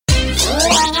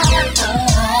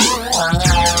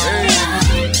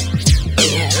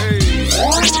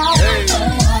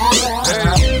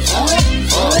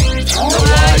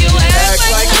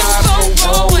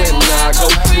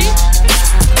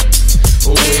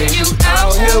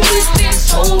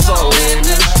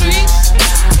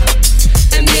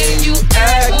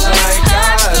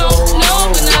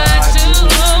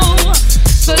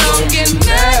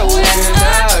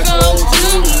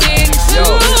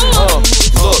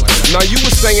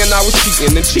I was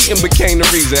cheating, and cheating became the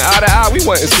reason. Eye to eye, we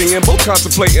wasn't seeing, both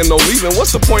contemplating on leaving.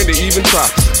 What's the point to even try?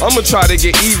 I'ma try to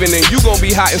get even, and you gon'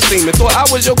 be hot and steaming. Thought I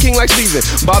was your king like Steven,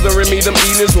 bothering me them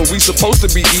evenings when we supposed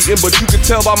to be eating. But you could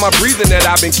tell by my breathing that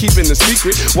I've been keeping the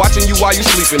secret. Watching you while you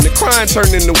sleeping, the crying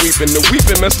turned into weeping. The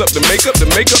weeping messed up the makeup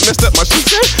messed up my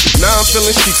sheets. Now I'm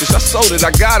feeling sheepish, I sold it,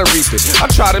 I gotta reap it. I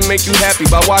try to make you happy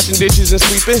by washing dishes and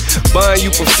sweeping, buying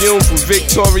you perfume from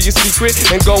Victoria's Secret,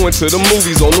 and going to the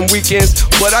movies on them weekends.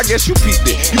 But I guess you peeped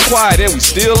it, you quiet and we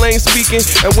still ain't speaking.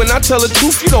 And when I tell the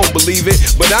truth, you don't believe it.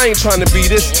 But I ain't trying to be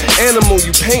this animal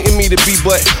you painting me to be,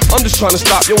 but I'm just trying to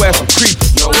stop your ass from creeping.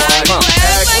 No, I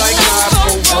act like I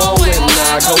go when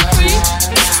I go creep.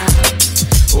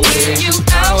 When you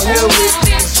out here with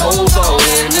these hoes all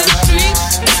in the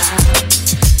streets,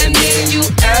 and then you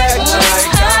act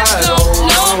like I don't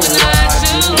know what I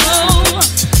do.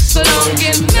 So don't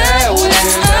get mad when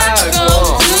I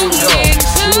go to it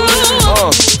too.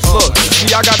 Look,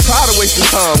 see, I got tired of wasting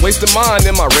time, wasting mine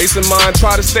in my racing mind.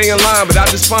 Try to stay in line, but I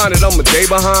just find that I'm a day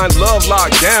behind. Love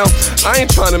locked down, I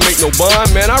ain't trying to make no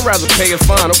bond, man. I'd rather pay a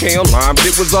fine. Okay, I'm lying, but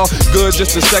it was all good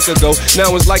just a sec ago.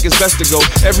 Now it's like it's best to go.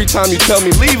 Every time you tell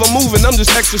me leave, I'm moving, I'm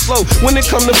just extra slow. When it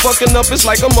come to fucking up, it's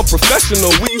like I'm a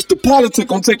professional. We used to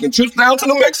politic on taking trips down to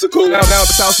New Mexico. Now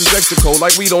this house is extra cold,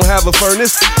 like we don't have a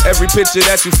furnace. Every picture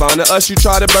that you find of us, you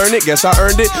try to burn it. Guess I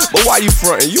earned it, but why you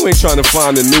frontin'? You ain't trying to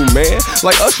find a new man.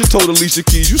 Like Usher told Alicia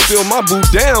Keys, you steal my boo,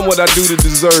 damn what I do to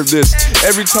deserve this.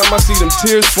 Every time I see them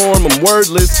tears form, I'm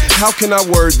wordless. How can I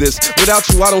word this? Without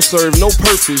you, I don't serve no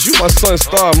purpose. You my sun,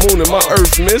 star, moon, and my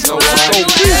earth, miss. No, I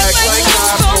act like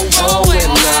I go when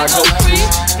I go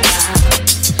creep.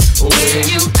 When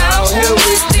you out here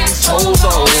with these hoes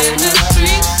all in the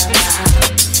streets,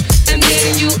 and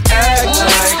then you act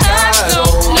like I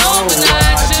don't know what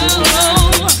I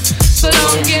do. So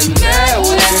don't get mad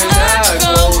when I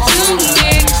go to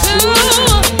it too.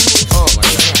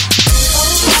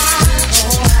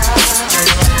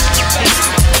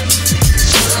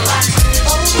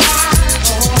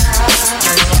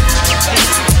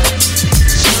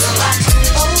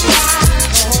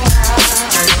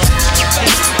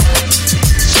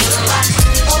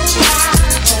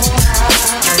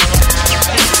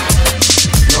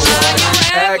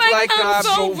 I'm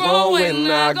so wrong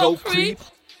when I go creep.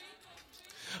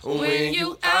 When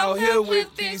you out here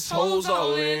with these hoes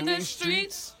all in the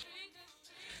streets,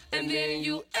 and then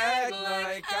you act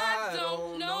like I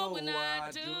don't know what I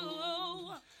do.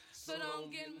 So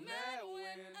don't get mad.